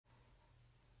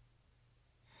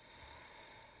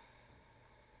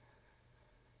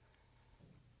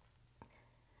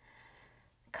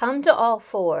Come to all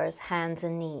fours, hands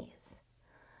and knees.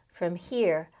 From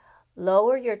here,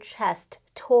 lower your chest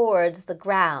towards the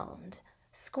ground,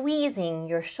 squeezing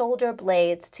your shoulder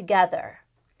blades together.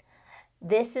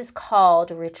 This is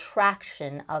called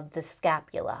retraction of the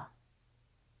scapula.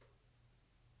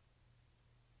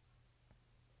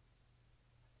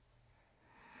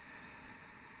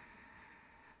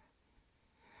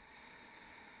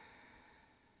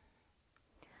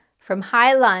 From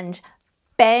high lunge,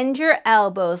 bend your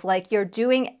elbows like you're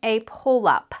doing a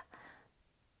pull-up.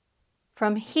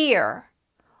 From here,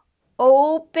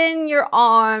 open your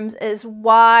arms as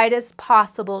wide as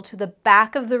possible to the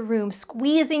back of the room,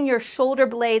 squeezing your shoulder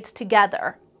blades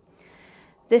together.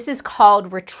 This is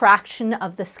called retraction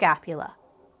of the scapula.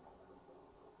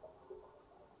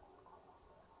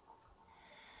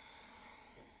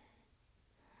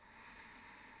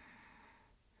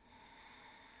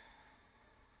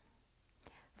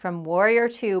 From warrior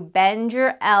two, bend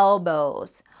your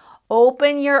elbows,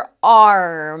 open your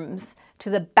arms to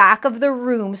the back of the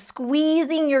room,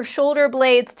 squeezing your shoulder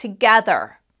blades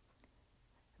together.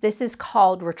 This is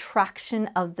called retraction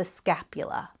of the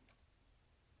scapula.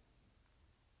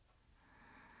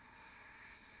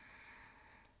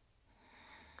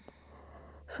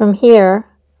 From here,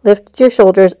 lift your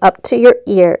shoulders up to your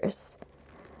ears.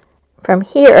 From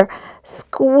here,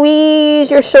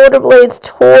 squeeze your shoulder blades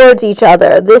towards each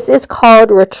other. This is called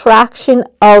retraction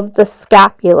of the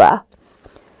scapula.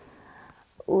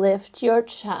 Lift your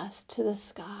chest to the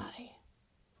sky.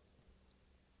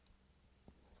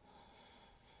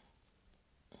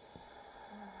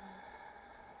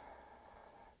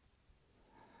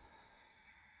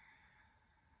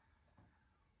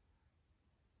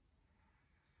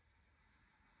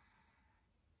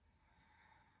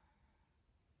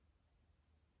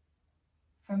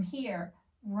 From here,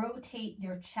 rotate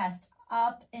your chest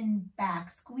up and back,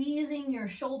 squeezing your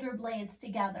shoulder blades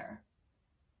together.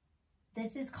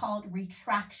 This is called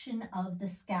retraction of the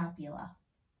scapula.